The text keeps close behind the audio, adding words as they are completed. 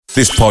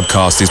This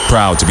podcast is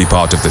proud to be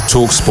part of the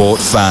TalkSport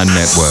Fan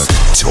Network.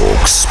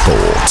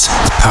 TalkSport.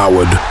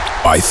 Powered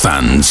by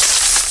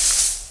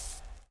fans.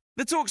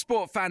 The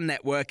TalkSport Fan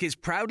Network is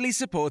proudly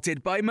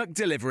supported by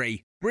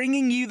McDelivery,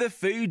 bringing you the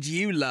food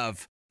you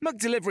love.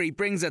 McDelivery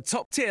brings a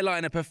top-tier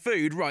lineup of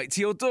food right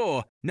to your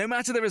door. No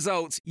matter the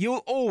result,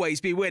 you'll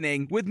always be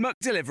winning with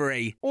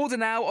McDelivery. Order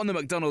now on the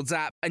McDonald's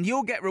app and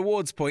you'll get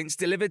rewards points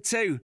delivered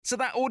too. So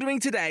that ordering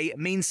today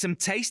means some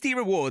tasty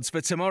rewards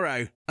for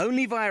tomorrow.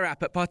 Only via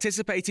app at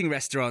participating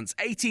restaurants.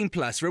 18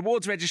 plus.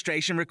 Rewards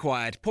registration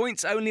required.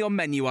 Points only on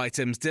menu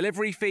items.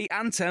 Delivery fee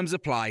and terms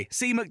apply.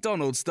 See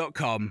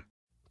mcdonalds.com.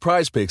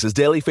 PrizePicks is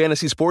daily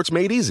fantasy sports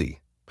made easy.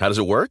 How does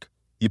it work?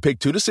 You pick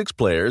 2 to 6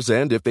 players,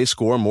 and if they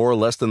score more or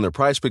less than their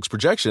PrizePicks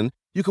projection,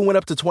 you can win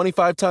up to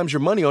 25 times your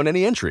money on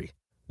any entry.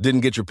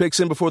 Didn't get your picks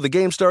in before the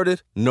game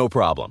started? No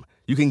problem.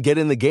 You can get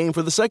in the game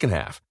for the second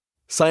half.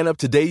 Sign up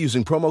today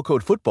using promo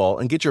code FOOTBALL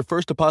and get your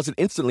first deposit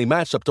instantly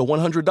matched up to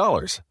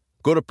 $100.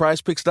 Go to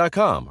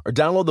prizepicks.com or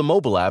download the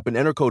mobile app and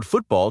enter code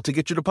FOOTBALL to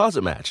get your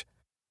deposit match.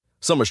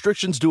 Some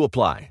restrictions do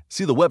apply.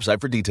 See the website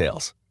for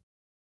details.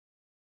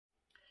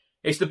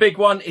 It's the big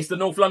one. It's the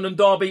North London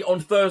derby on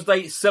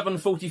Thursday,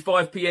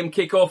 7:45pm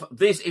kickoff.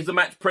 This is the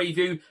match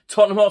preview.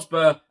 Tottenham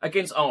Hotspur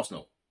against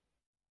Arsenal.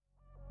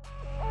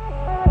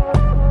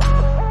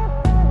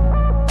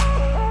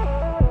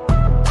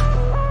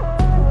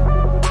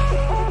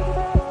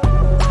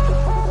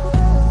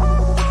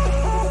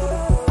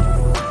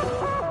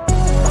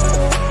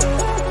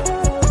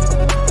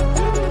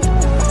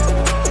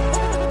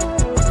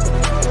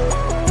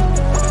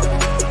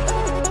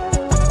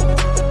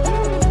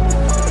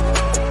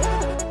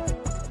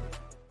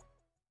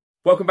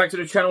 Welcome back to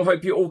the channel.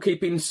 Hope you're all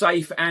keeping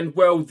safe and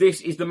well.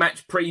 This is the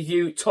match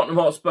preview. Tottenham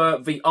Hotspur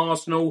v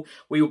Arsenal.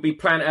 We will be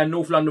playing our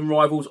North London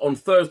rivals on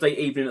Thursday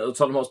evening at the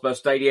Tottenham Hotspur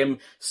Stadium.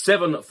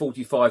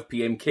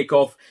 7:45pm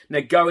kickoff. Now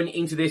going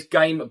into this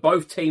game,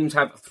 both teams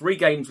have 3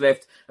 games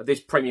left of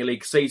this Premier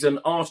League season.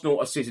 Arsenal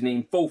are sitting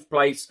in 4th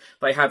place.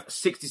 They have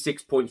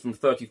 66 points from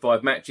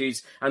 35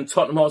 matches. And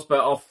Tottenham Hotspur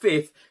are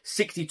 5th,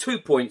 62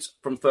 points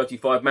from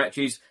 35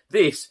 matches.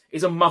 This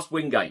is a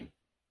must-win game.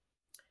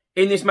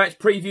 In this match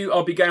preview,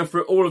 I'll be going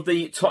through all of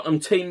the Tottenham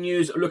team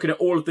news, looking at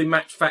all of the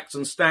match facts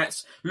and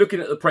stats, looking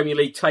at the Premier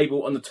League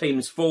table and the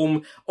team's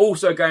form,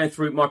 also going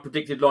through my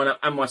predicted lineup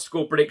and my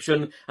score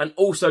prediction, and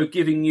also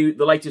giving you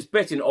the latest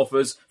betting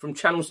offers from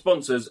channel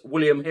sponsors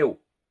William Hill.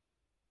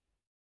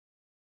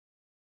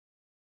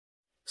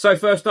 So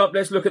first up,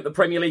 let's look at the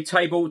Premier League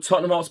table.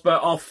 Tottenham Hotspur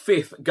are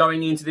 5th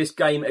going into this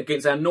game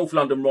against our North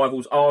London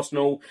rivals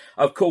Arsenal.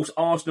 Of course,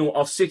 Arsenal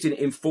are sitting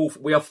in 4th.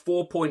 We are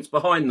 4 points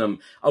behind them.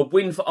 A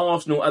win for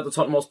Arsenal at the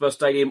Tottenham Hotspur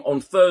Stadium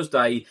on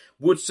Thursday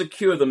would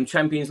secure them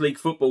Champions League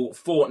football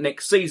for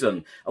next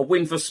season. A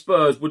win for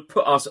Spurs would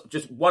put us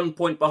just 1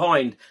 point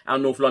behind our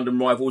North London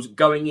rivals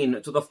going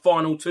into the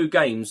final 2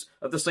 games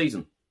of the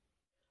season.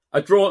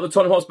 A draw at the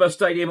Tottenham Hotspur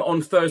Stadium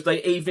on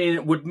Thursday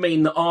evening would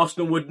mean that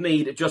Arsenal would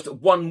need just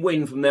 1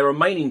 win from their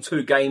remaining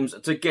 2 games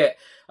to get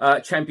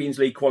Champions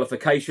League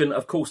qualification.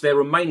 Of course, their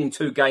remaining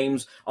 2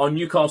 games are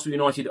Newcastle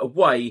United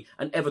away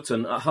and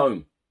Everton at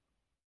home.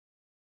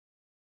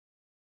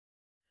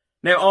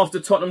 Now, after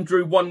Tottenham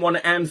drew 1-1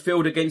 at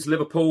Anfield against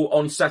Liverpool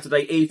on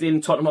Saturday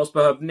evening, Tottenham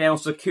Hotspur have now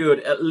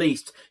secured at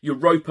least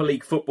Europa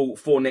League football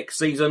for next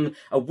season.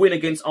 A win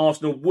against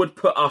Arsenal would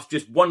put us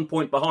just 1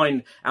 point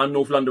behind our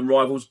North London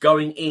rivals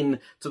going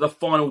in to the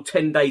final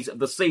 10 days of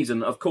the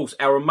season. Of course,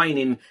 our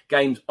remaining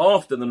games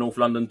after the North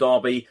London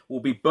derby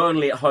will be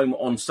Burnley at home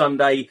on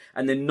Sunday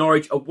and then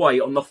Norwich away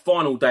on the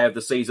final day of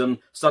the season,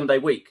 Sunday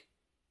week.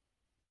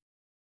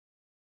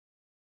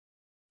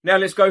 Now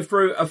let's go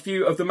through a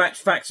few of the match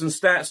facts and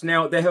stats.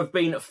 Now, there have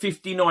been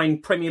 59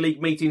 Premier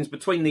League meetings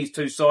between these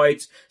two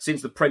sides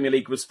since the Premier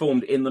League was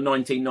formed in the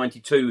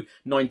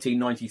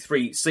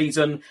 1992-1993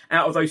 season.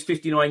 Out of those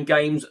 59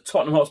 games,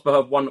 Tottenham Hotspur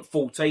have won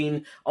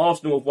 14,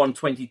 Arsenal have won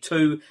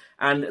 22,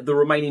 and the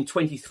remaining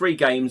 23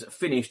 games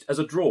finished as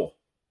a draw.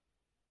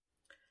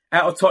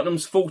 Out of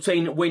Tottenham's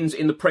 14 wins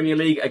in the Premier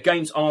League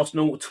against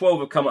Arsenal, 12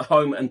 have come at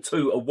home and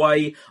 2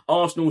 away.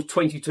 Arsenal's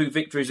 22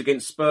 victories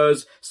against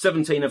Spurs,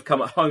 17 have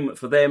come at home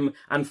for them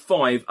and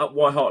 5 at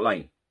White Hart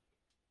Lane.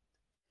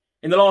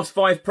 In the last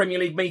 5 Premier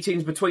League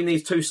meetings between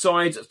these two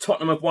sides,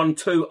 Tottenham have won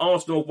 2,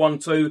 Arsenal have won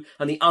 2,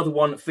 and the other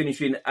one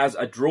finishing as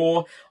a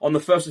draw. On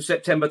the 1st of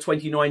September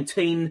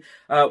 2019,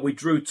 we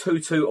drew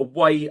 2-2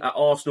 away at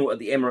Arsenal at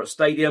the Emirates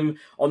Stadium.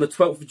 On the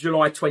 12th of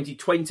July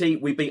 2020,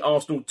 we beat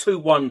Arsenal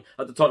 2-1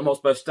 at the Tottenham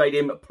Hotspur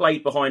Stadium,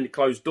 played behind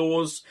closed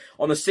doors.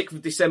 On the 6th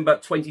of December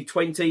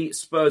 2020,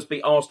 Spurs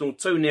beat Arsenal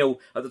 2-0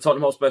 at the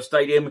Tottenham Hotspur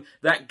Stadium.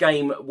 That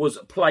game was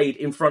played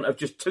in front of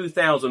just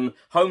 2,000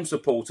 home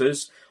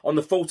supporters. On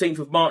the 14th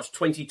of March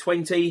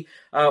 2020,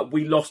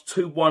 we lost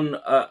 2-1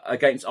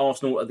 against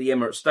Arsenal at the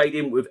Emirates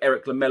Stadium with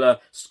Eric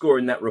Lamela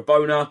scoring that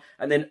Rabona.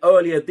 And then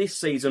earlier this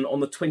season, on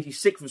the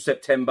 26th of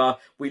September,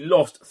 we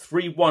lost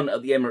 3-1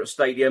 at the Emirates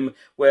Stadium,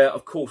 where,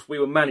 of course, we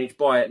were managed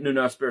by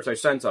Nuno Espirito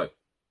Santo.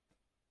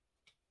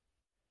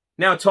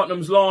 Now,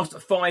 Tottenham's last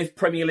 5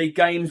 Premier League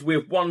games,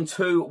 we've won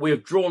 2,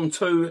 we've drawn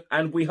 2,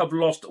 and we have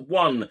lost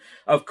 1.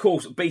 Of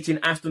course, beating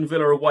Aston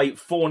Villa away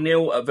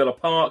 4-0 at Villa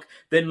Park,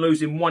 then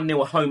losing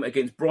 1-0 at home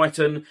against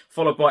Brighton,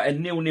 followed by a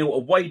 0-0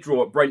 away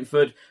draw at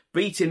Brentford,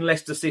 beating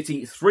Leicester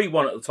City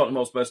 3-1 at the Tottenham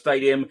Hotspur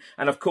Stadium,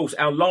 and of course,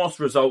 our last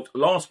result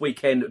last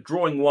weekend,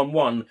 drawing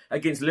 1-1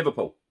 against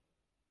Liverpool.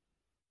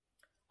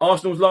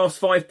 Arsenal's last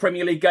 5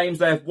 Premier League games,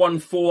 they have won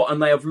 4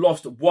 and they have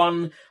lost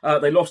 1.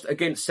 They lost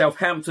against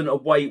Southampton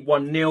away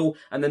 1-0.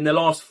 And then their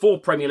last 4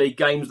 Premier League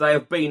games, they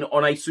have been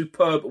on a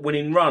superb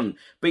winning run,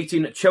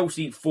 beating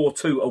Chelsea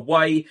 4-2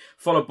 away,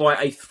 followed by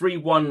a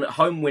 3-1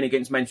 home win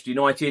against Manchester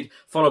United,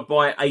 followed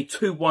by a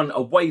 2-1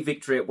 away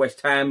victory at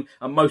West Ham,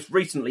 and most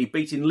recently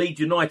beating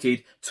Leeds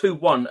United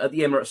 2-1 at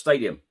the Emirates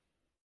Stadium.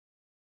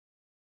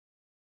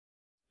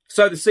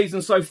 So the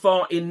season so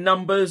far in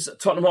numbers,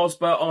 Tottenham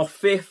Hotspur are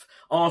 5th.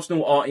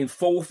 Arsenal are in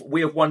 4th.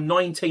 We have won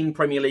 19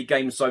 Premier League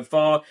games so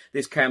far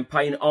this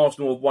campaign.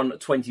 Arsenal have won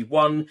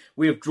 21.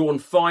 We have drawn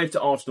 5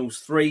 to Arsenal's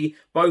 3.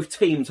 Both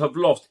teams have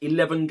lost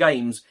 11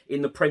 games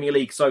in the Premier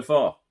League so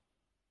far.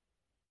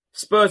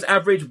 Spurs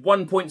average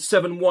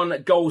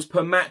 1.71 goals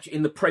per match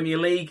in the Premier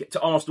League to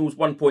Arsenal's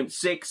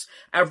 1.6.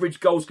 Average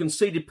goals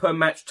conceded per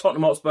match,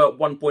 Tottenham Hotspur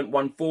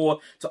 1.14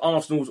 to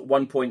Arsenal's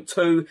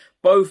 1.2.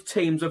 Both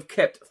teams have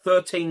kept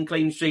 13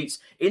 clean sheets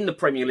in the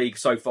Premier League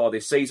so far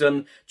this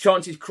season.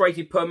 Chances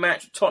created per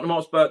match, Tottenham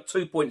Hotspur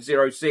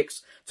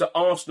 2.06 to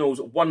Arsenal's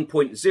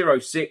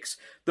 1.06.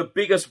 The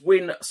biggest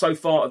win so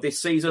far of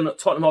this season,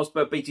 Tottenham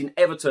Hotspur beating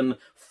Everton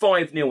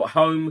 5-0 at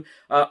home.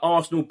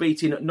 Arsenal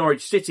beating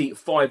Norwich City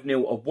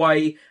 5-0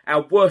 away.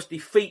 Our worst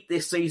defeat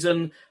this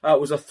season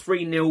was a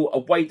 3-0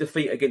 away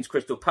defeat against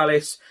Crystal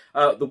Palace.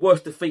 The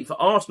worst defeat for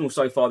Arsenal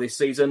so far this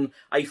season,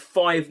 a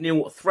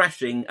 5-0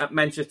 thrashing at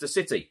Manchester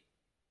City.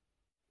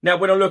 Now,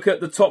 when I look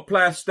at the top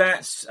player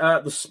stats,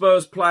 the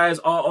Spurs players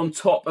are on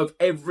top of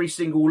every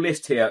single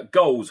list here.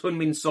 Goals,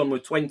 Heung-min Son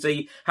with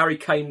 20, Harry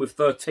Kane with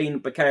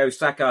 13, Bukayo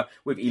Saka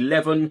with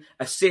 11.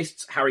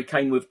 Assists, Harry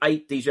Kane with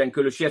 8, Dejan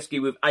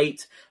Kulusevski with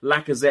 8,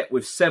 Lacazette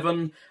with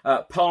 7.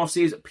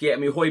 Passes,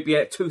 Pierre-Emile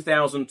Højbjerg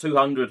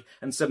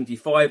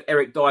 2,275,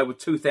 Eric Dyer with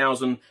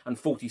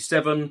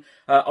 2,047.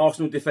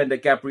 Arsenal defender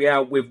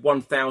Gabriel with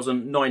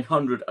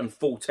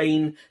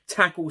 1,914.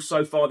 Tackles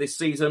so far this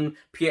season,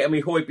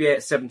 Pierre-Emile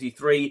Højbjerg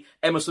 73.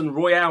 Emerson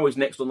Royale is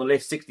next on the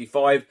list,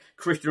 65.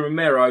 Christian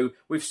Romero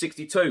with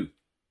 62.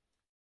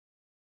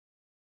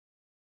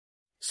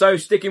 So,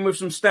 sticking with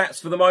some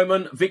stats for the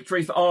moment,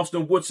 victory for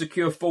Arsenal would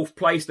secure 4th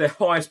place, their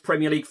highest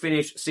Premier League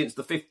finish since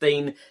the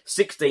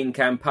 15-16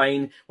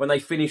 campaign, when they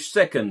finished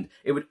 2nd.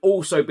 It would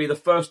also be the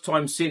first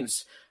time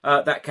since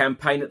that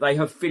campaign that they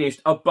have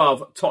finished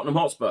above Tottenham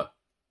Hotspur.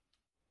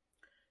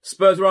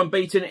 Spurs are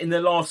unbeaten in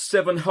their last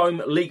 7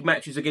 home league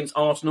matches against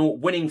Arsenal,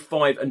 winning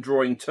 5 and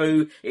drawing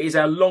 2. It is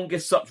our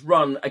longest such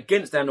run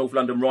against our North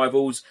London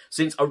rivals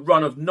since a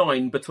run of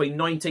 9 between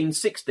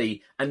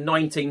 1960 and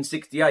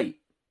 1968.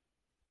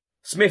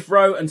 Smith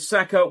Rowe and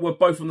Saka were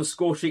both on the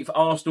score sheet for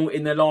Arsenal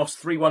in their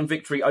last 3-1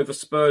 victory over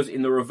Spurs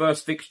in the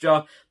reverse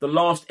fixture. The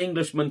last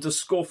Englishman to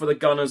score for the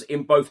Gunners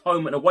in both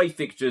home and away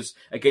fixtures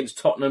against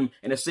Tottenham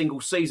in a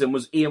single season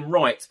was Ian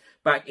Wright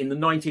back in the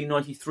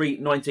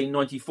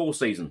 1993-1994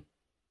 season.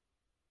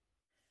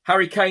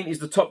 Harry Kane is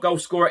the top goal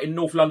scorer in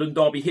North London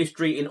derby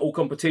history in all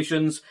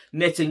competitions,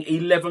 netting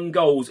 11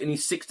 goals in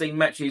his 16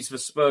 matches for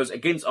Spurs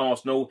against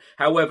Arsenal.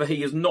 However,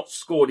 he has not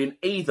scored in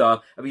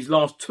either of his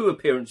last 2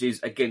 appearances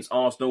against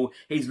Arsenal,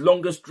 his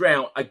longest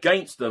drought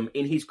against them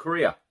in his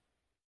career.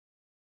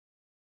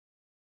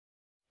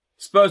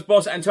 Spurs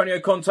boss Antonio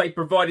Conte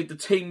provided the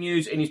team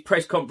news in his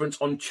press conference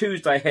on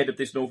Tuesday ahead of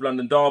this North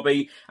London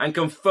derby and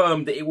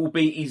confirmed that it will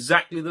be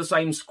exactly the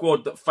same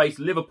squad that faced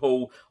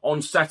Liverpool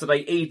on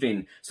Saturday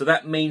evening. So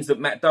that means that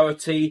Matt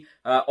Doherty,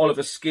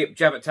 Oliver Skipp,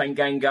 Javert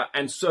Tanganga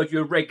and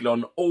Sergio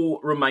Reguilon all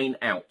remain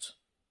out.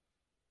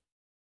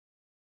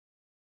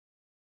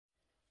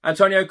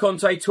 Antonio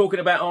Conte, talking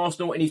about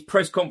Arsenal in his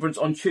press conference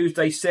on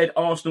Tuesday, said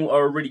Arsenal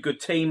are a really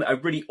good team, a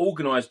really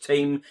organised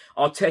team.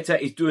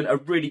 Arteta is doing a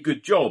really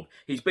good job.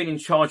 He's been in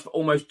charge for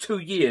almost 2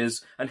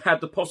 years and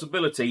had the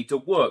possibility to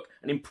work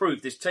and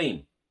improve this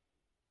team.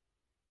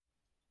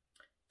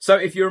 So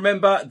if you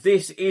remember,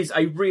 this is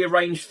a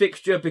rearranged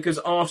fixture because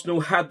Arsenal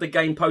had the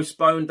game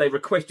postponed. They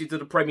requested to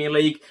the Premier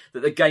League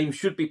that the game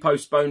should be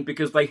postponed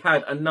because they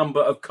had a number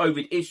of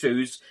COVID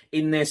issues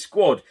in their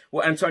squad.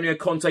 Well, Antonio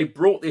Conte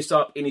brought this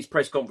up in his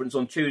press conference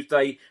on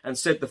Tuesday and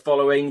said the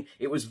following: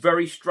 "It was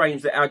very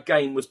strange that our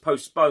game was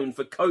postponed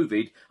for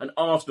COVID and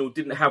Arsenal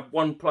didn't have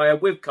one player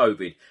with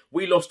COVID.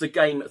 We lost the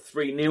game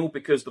 3-0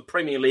 because the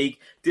Premier League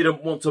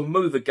didn't want to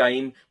move a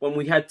game when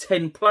we had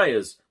 10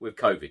 players with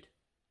COVID."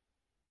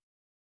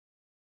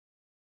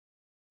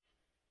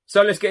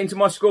 So let's get into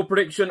my score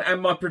prediction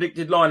and my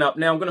predicted lineup.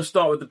 Now I'm going to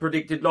start with the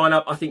predicted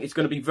lineup. I think it's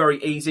going to be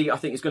very easy. I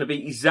think it's going to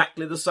be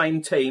exactly the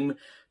same team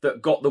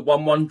that got the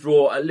 1-1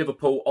 draw at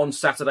Liverpool on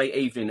Saturday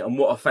evening. And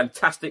what a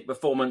fantastic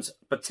performance,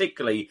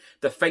 particularly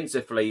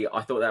defensively.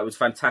 I thought that was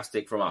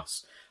fantastic from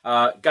us.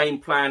 Game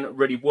plan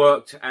really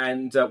worked,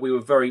 and we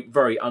were very,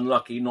 very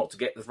unlucky not to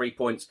get the 3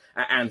 points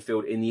at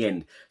Anfield in the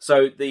end.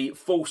 So the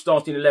full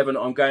starting 11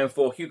 I'm going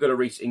for: Hugo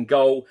Lloris in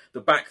goal, the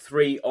back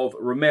three of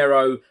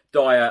Romero,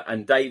 Dyer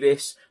and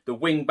Davis, the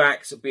wing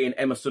backs being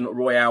Emerson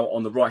Royale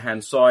on the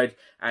right-hand side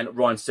and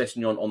Ryan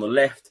Sessegnon on the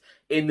left.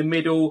 In the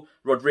middle,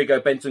 Rodrigo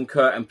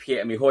Bentancur and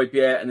Pierre-Emile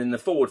Højbjerg, and then the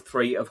forward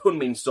three of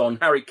Heung-min Son,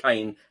 Harry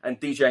Kane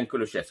and Dejan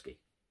Kulusevski.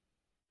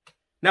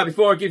 Now,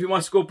 before I give you my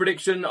score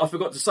prediction, I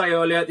forgot to say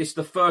earlier, this is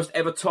the first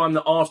ever time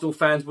that Arsenal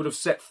fans would have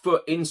set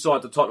foot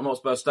inside the Tottenham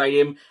Hotspur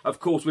Stadium. Of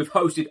course, we've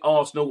hosted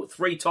Arsenal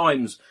 3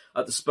 times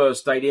at the Spurs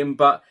Stadium,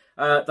 but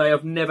they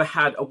have never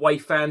had away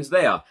fans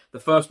there. The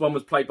first one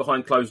was played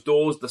behind closed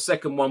doors. The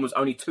second one was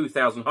only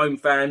 2,000 home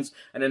fans.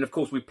 And then, of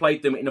course, we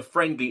played them in a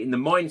friendly in the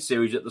Mind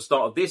series at the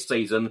start of this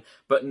season,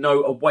 but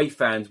no away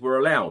fans were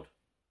allowed.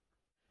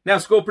 Now,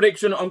 score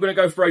prediction, I'm going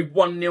to go for a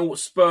 1-0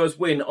 Spurs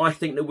win. I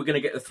think that we're going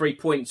to get the 3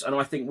 points, and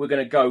I think we're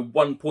going to go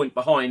 1 point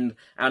behind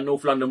our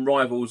North London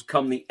rivals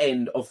come the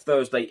end of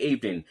Thursday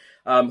evening.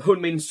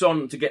 Heung-min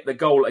Son to get the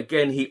goal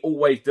again. He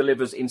always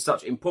delivers in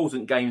such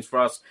important games for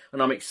us,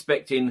 and I'm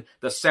expecting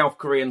the South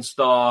Korean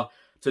star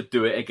to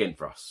do it again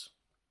for us.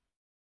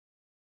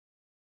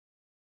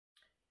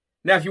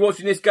 Now, if you're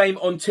watching this game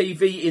on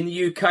TV in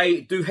the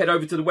UK, do head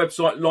over to the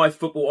website Live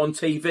Football on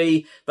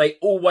TV. They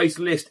always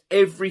list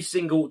every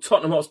single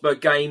Tottenham Hotspur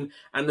game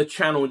and the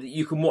channel that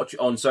you can watch it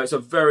on. So it's a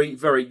very,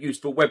 very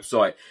useful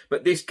website.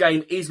 But this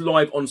game is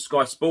live on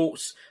Sky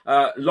Sports,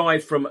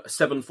 live from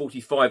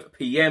 7:45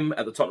 p.m.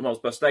 at the Tottenham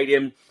Hotspur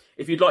Stadium.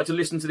 If you'd like to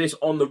listen to this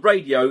on the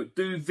radio,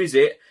 do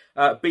visit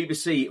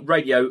BBC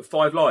Radio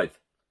 5 Live.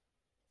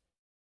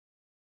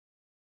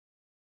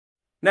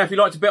 Now, if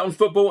you'd like to bet on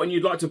football and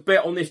you'd like to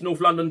bet on this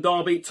North London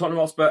derby, Tottenham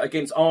Hotspur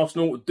against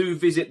Arsenal, do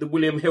visit the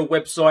William Hill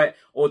website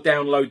or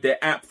download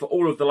their app for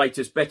all of the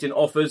latest betting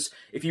offers.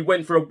 If you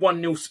went for a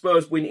 1-0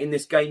 Spurs win in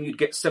this game, you'd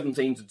get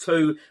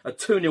 17-2, a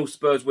 2-0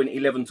 Spurs win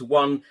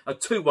 11-1, a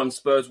 2-1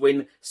 Spurs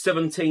win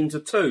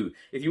 17-2.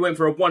 If you went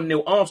for a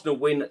 1-0 Arsenal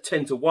win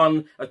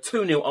 10-1, a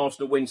 2-0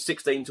 Arsenal win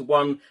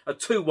 16-1, a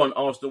 2-1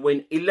 Arsenal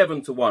win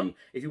 11-1.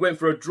 If you went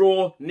for a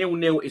draw,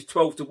 0-0 is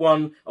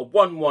 12-1, a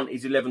 1-1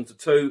 is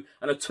 11-2,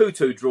 and a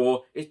 2-2 draw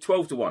is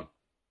 12-1.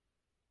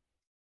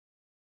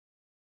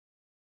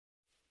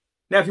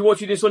 Now, if you're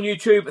watching this on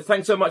YouTube,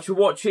 thanks so much for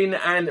watching,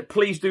 and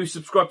please do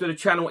subscribe to the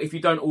channel if you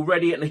don't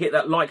already and hit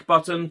that like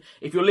button.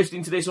 If you're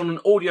listening to this on an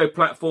audio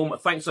platform,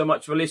 thanks so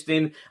much for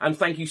listening, and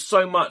thank you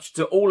so much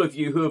to all of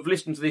you who have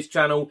listened to this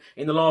channel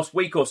in the last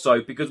week or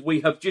so, because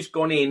we have just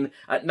gone in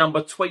at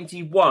number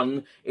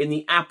 21 in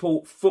the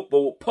Apple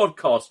Football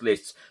podcast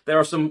lists. There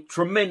are some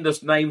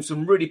tremendous names,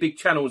 some really big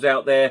channels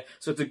out there,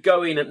 so to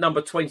go in at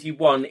number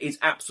 21 is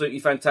absolutely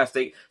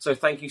fantastic. So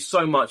thank you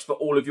so much for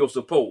all of your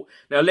support.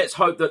 Now, let's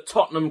hope that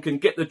Tottenham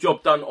can get the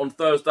job done on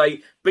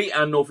Thursday, beat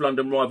our North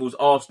London rivals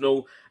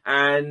Arsenal,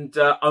 and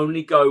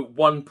only go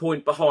 1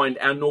 point behind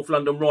our North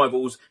London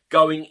rivals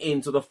going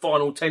into the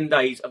final 10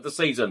 days of the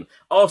season.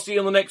 I'll see you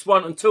on the next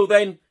one. Until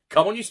then,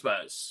 come on you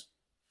Spurs.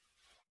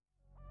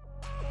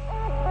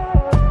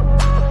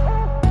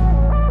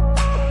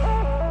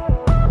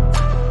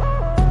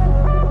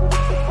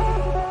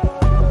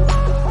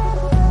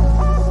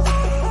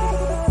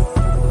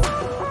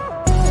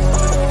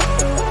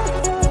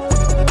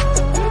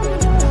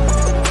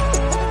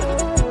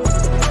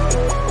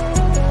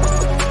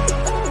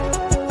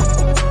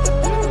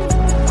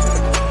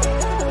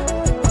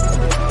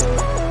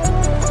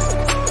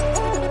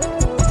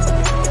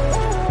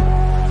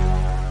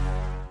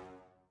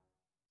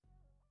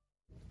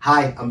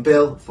 Hi, I'm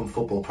Bill from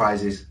Football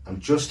Prizes. I'm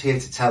just here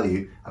to tell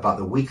you about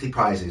the weekly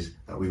prizes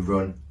that we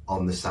run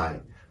on the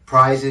site.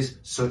 Prizes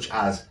such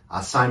as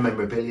our signed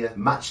memorabilia,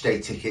 match day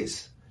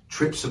tickets,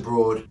 trips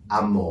abroad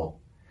and more.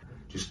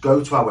 Just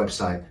go to our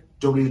website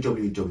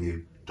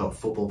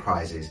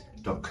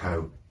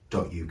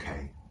www.footballprizes.co.uk.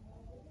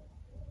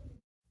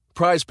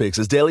 Prize Picks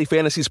is daily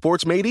fantasy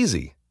sports made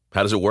easy.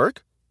 How does it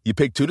work? You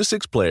pick 2 to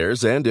 6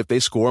 players, and if they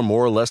score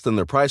more or less than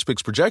their Prize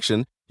Picks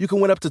projection, you can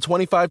win up to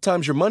 25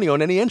 times your money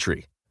on any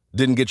entry.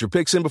 Didn't get your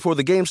picks in before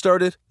the game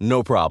started?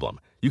 No problem.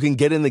 You can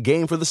get in the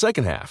game for the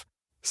second half.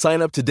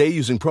 Sign up today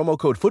using promo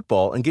code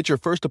FOOTBALL and get your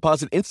first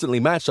deposit instantly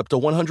matched up to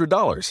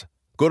 $100.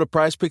 Go to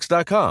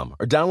prizepicks.com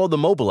or download the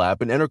mobile app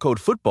and enter code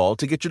FOOTBALL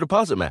to get your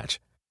deposit match.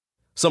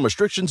 Some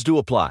restrictions do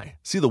apply.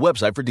 See the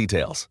website for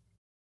details.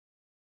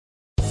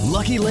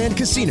 Lucky Land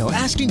Casino,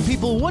 asking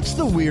people, what's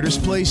the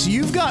weirdest place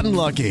you've gotten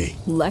lucky?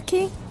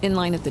 Lucky? In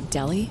line at the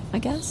deli, I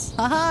guess?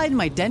 Aha, in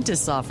my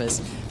dentist's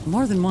office.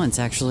 More than once,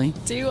 actually.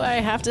 Do I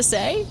have to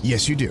say?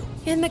 Yes, you do.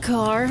 In the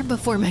car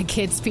before my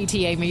kids'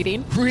 PTA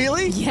meeting.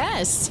 Really?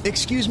 Yes.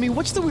 Excuse me,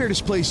 what's the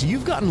weirdest place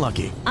you've gotten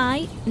lucky?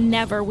 I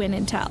never win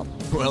and tell.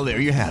 Well, there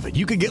you have it.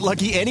 You can get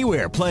lucky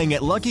anywhere, playing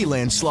at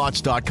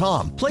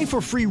LuckyLandSlots.com. Play for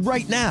free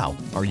right now.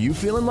 Are you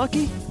feeling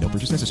lucky? No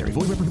purchase necessary.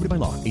 Void where prohibited by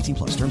law. 18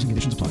 plus. Terms and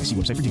conditions apply. See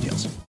website for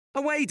details.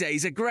 Away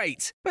days are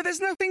great, but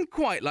there's nothing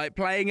quite like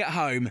playing at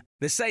home.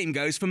 The same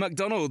goes for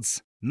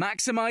McDonald's.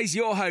 Maximise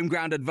your home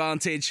ground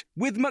advantage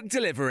with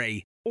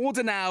McDelivery.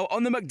 Order now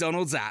on the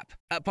McDonald's app.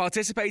 At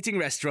participating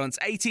restaurants,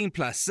 18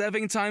 plus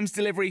serving times,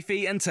 delivery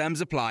fee and terms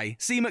apply.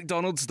 See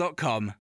mcdonalds.com.